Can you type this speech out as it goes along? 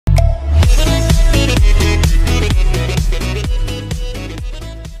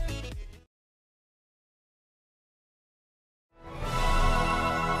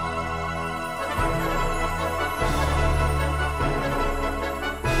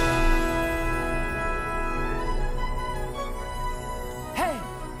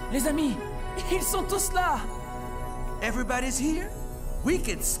Les amis, ils sont tous là! Everybody's here? We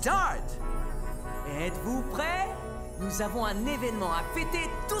can start! Êtes-vous prêts? Nous avons un événement à fêter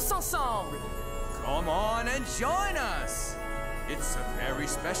tous ensemble! Come on and join us! It's a very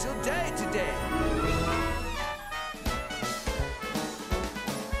special day today!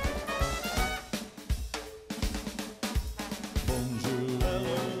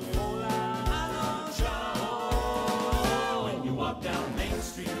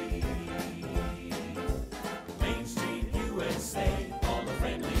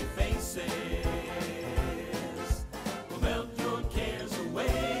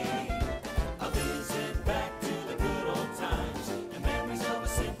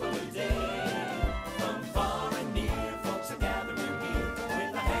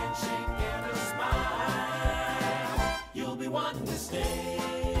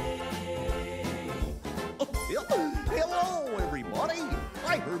 Hello, everybody!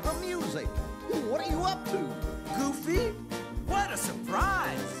 I heard the music. What are you up to? Goofy? What a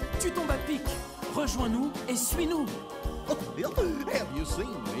surprise! Tu tombes à pic. Rejoins-nous et suis-nous. Have you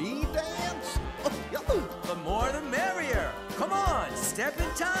seen me dance? The more the merrier! Come on, step in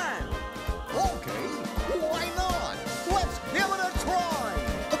time! Okay, why not? Let's give it a try!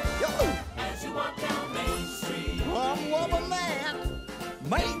 As you walk down Main Street, I'm loving that!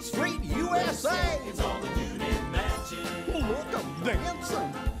 Main Street, USA! it's all the dude in matches. Look, I'm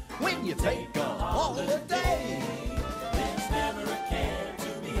dancing when you take a holiday. There's never a care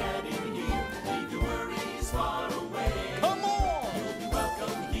to be had in here. Leave your worries far away. Come on! You'll be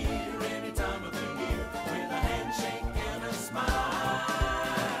welcome here any time of the year with a handshake and a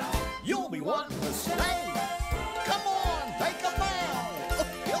smile. You'll be wanting to stay. Come on, take a bow.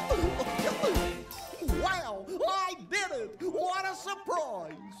 Wow, I did it! What a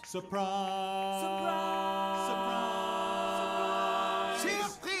surprise! Surprise! Surprise!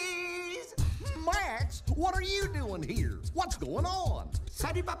 Max, what are you doing here? What's going on?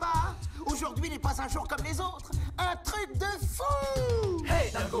 Salut papa! Aujourd'hui n'est pas un jour comme les autres. Un truc de fou! Hey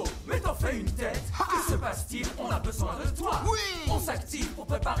Dingo, mais t'en fais une tête. Que se passe-t-il? On a besoin de toi. Oui! On s'active pour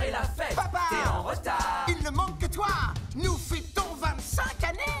préparer la fête. Papa! T'es en retard. Il ne manque que toi! Nous fêtons 25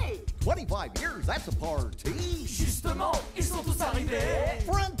 années! 25 years, that's a party. Justement, ils sont tous arrivés.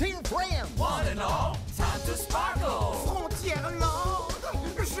 Frontier friends. One and all, time to sparkle. Frontière Land!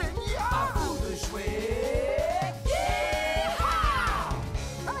 À Génial! vous de jouer.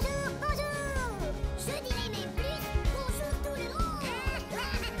 Bonjour, bonjour. Je dirais même plus, bonjour tout le monde.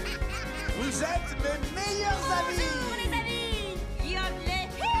 Vous êtes mes meilleurs Bonjour les amis. Yodelé.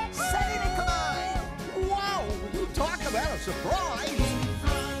 Salut les cobayes! Wow, talk about a surprise.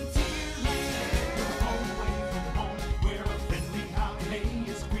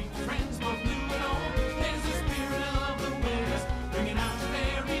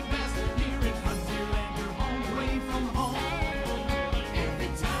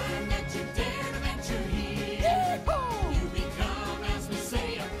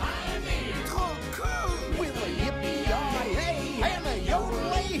 Trop cool! With a yippee-yi-hey and a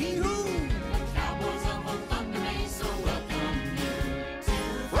yodelay-hoo. Cowboys of the Thunder May so welcome you to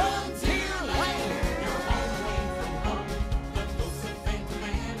Frontierland. your home away from home. The ghosts of Phantom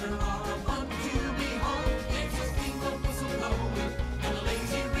Manor are a fun to behold. There's a steamboat whistle blowing and a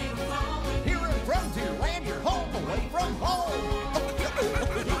lazy river flowing. Here in Frontierland, you're home away from home.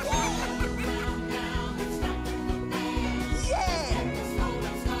 Yeah! Slow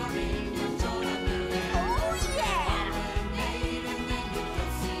and starting, join under there. Oh yeah.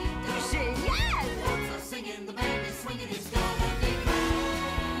 Génial. Lots of singing, the band is swinging, it's gonna be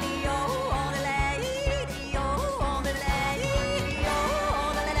fun. Dio on the lake, Dio on the lake, Dio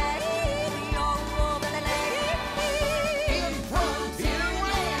on the lake, Dio on the lake. In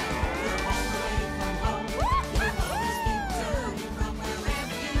Frontierland. You're home away from home. You'll always be turning from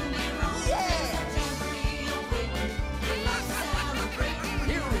wherever you may roam. Yeah! Jamboree awaiting, your life is celebrating.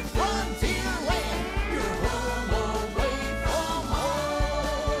 Here in Frontierland, you're home away from home.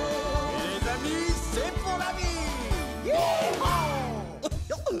 Les amis, c'est pour la vie.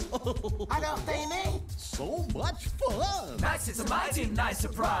 Alors t'as aimé? So much fun. Max, it's a mighty nice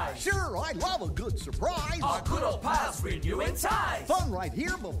surprise. Sure, I love a good surprise. Our good old pals renewing ties. Fun right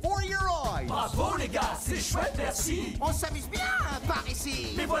here before your eyes. Bravo les gars, c'est chouette, merci. On s'amuse bien par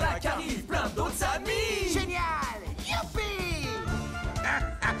ici! Mais voilà qu'arrivent plein d'autres amis. Génial! Youpi!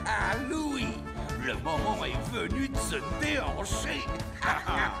 Ah, Louis, le moment est venu de se déhancher.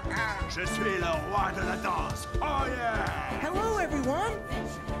 Je suis le roi de la danse. Oh yeah! Hello, everyone!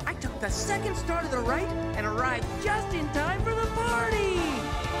 I took the second star to the right and arrived just in time for the party!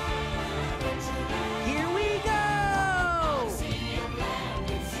 Here we go!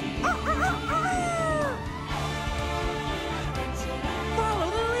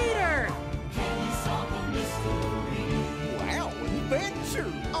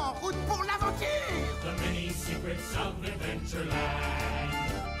 adventure! En route pour l'aventure! The many secrets of Adventureland.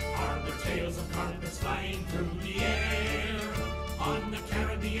 Harbor tales of carpets flying through the air. On the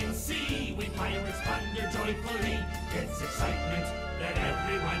Caribbean Sea, we pirates plunder joyfully. It's excitement that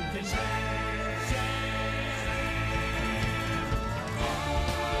everyone can share.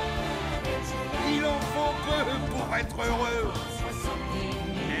 Il en faut peu pour être heureux.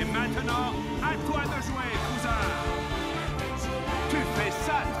 Et maintenant, à toi de jouer, cousin. Tu fais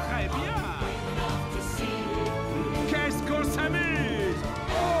ça très bien. Qu'est-ce qu'on s'amuse?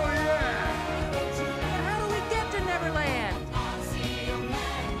 Oh yeah! How do we get to Neverland?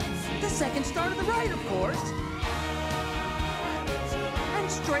 The second star to the right, of course. And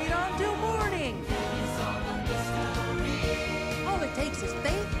straight on till morning. All it takes is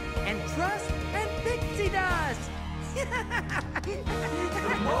faith and trust and pixie dust.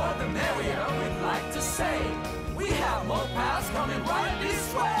 The more the merrier, we'd like to say. We have more pals coming right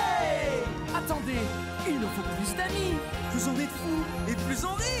this way. Attendez, il nous faut plus d'amis. Plus on est de fous et plus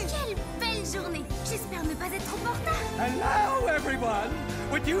on rit. Quelle belle journée! J'espère ne pas être trop en retard. Hello, everyone.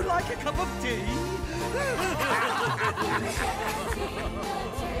 Would you like a cup of tea?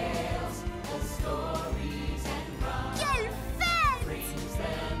 Quelle fête!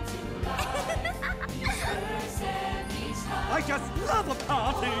 I just love a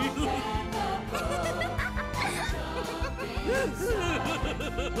party.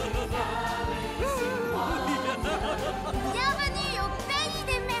 Bienvenue au pays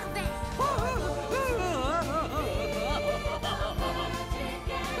des merveilles.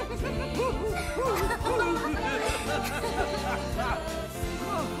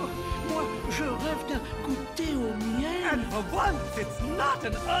 Moi, je rêve d'un goûter au miel. And for once, it's not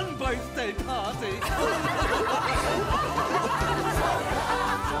an unbirthday party.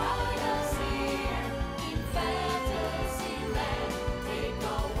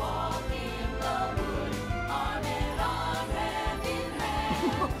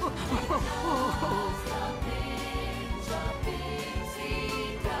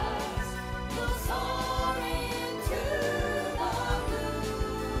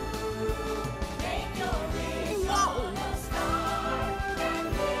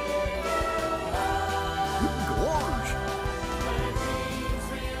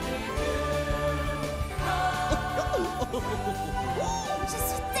 Je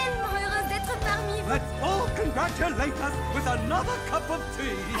suis tellement heureuse d'être parmi vous. Let's all congratulate us with another cup of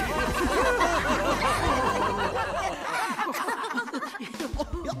tea.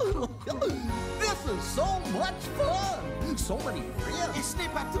 This is so much fun! So many friends! Et ce n'est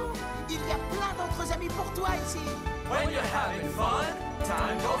pas tout! Il y a plein d'autres amis pour toi ici! When you're having fun,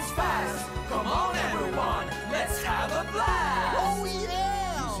 time goes fast. Come on, everyone, let's have a blast. Oh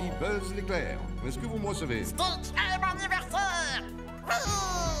yeah! Ici Buzz l'éclair. Est-ce que vous me recevez? Stitch est mon anniversaire!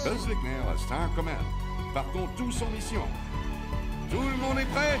 Buzz l'éclair à Star Command. Partons tous en mission. Tout le monde est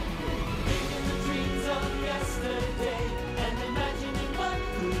prêt?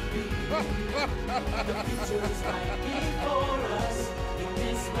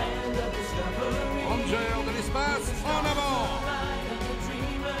 Ranger de l'espace, en avant!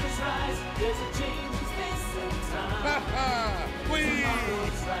 Oui!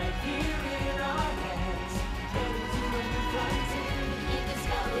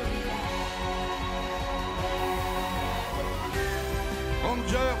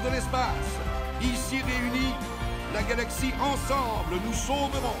 Ranger de l'espace, ici réunis, la galaxie ensemble, nous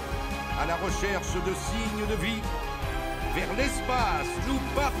sauverons. À la recherche de signes de vie, vers l'espace, nous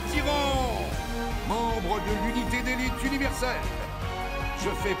partirons. Membre de l'unité d'élite universelle, je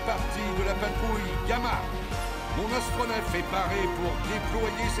fais partie de la patrouille Gamma. Mon astronef est paré pour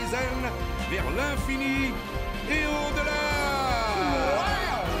déployer ses ailes vers l'infini et au-delà.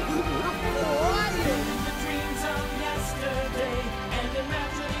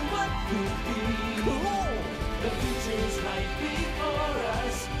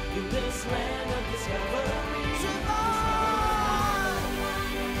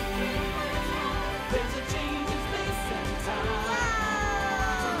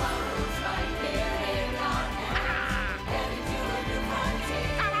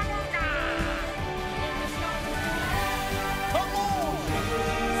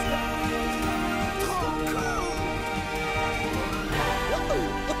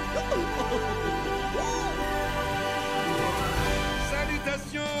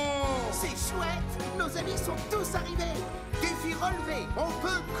 C'est chouette! Nos amis sont tous arrivés! Défi relevé! On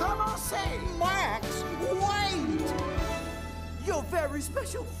peut commencer! Max, wait! Your very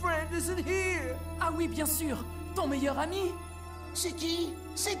special friend isn't here. Ah oui, bien sûr. Ton meilleur ami. C'est qui?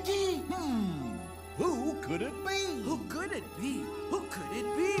 C'est qui? Who could it be? Who could it be? Who could it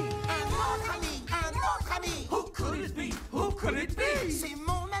be? Un autre ami, un autre ami. Who could it be? Who could it be? C'est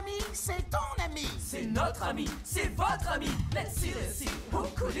mon ami, c'est ton ami. C'est notre ami, c'est votre ami. Let's see, who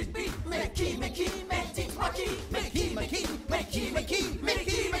could it be? Mais qui, dites-moi qui? Mais qui,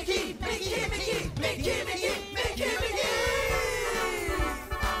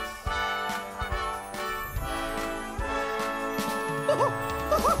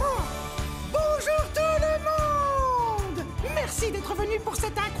 Bonjour tout le monde! Merci d'être venu pour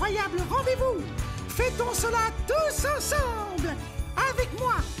cet incroyable rendez-vous. Fêtons cela tous ensemble. Avec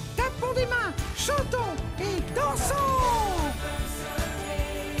moi, tapons des mains, chantons et dansons.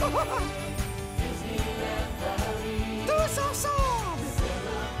 Tous ensemble.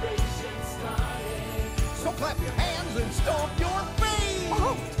 So clap your hands and stomp your feet.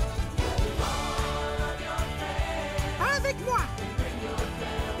 Avec moi.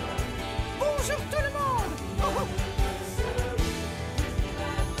 Bonjour tout le monde.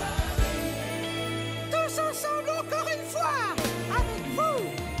 Tous ensemble encore une fois. Avec vous,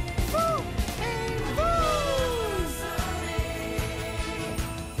 vous et vous.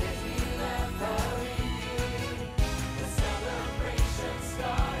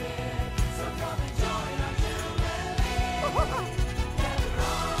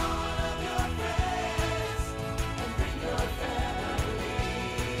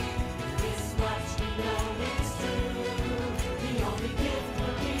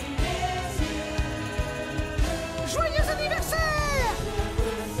 Joyeux anniversaire!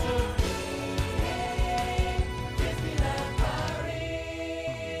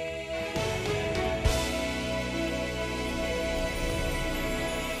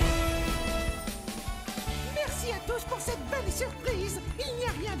 Merci à tous pour cette belle surprise. Il n'y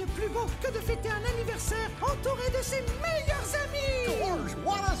a rien de plus beau que de fêter un anniversaire entouré de ses meilleurs amis. George,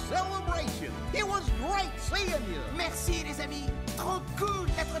 what a celebration! It was great seeing you. Merci les amis. Trop cool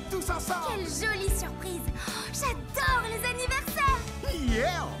d'être tous ensemble. Quelle jolie surprise! Oh, j'adore les anniversaires!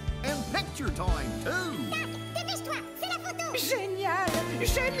 Yeah, and picture time too. Dépêche-toi, c'est la photo! Génial!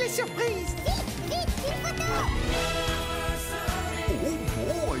 J'aime les surprises. Vite, une photo! Oh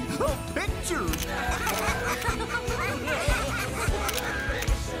boy, a picture.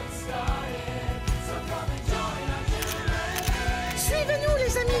 Suivez-nous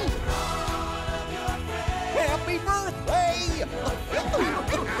les amis. Happy birthday!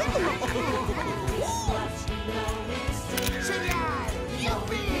 Génial!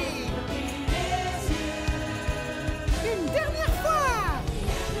 Youpi! Une dernière fois.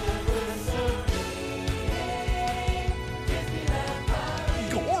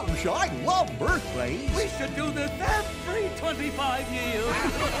 Gorge, I love birthdays. We should do this every 25 years.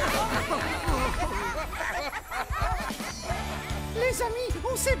 Les amis,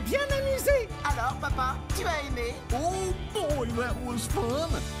 on s'est bien amusés. Alors, papa, tu as aimé? Oh boy, that was fun.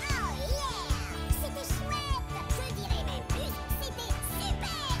 Oh yeah! C'était chouette! Je dirais même plus, c'était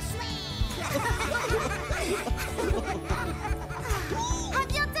super chouette!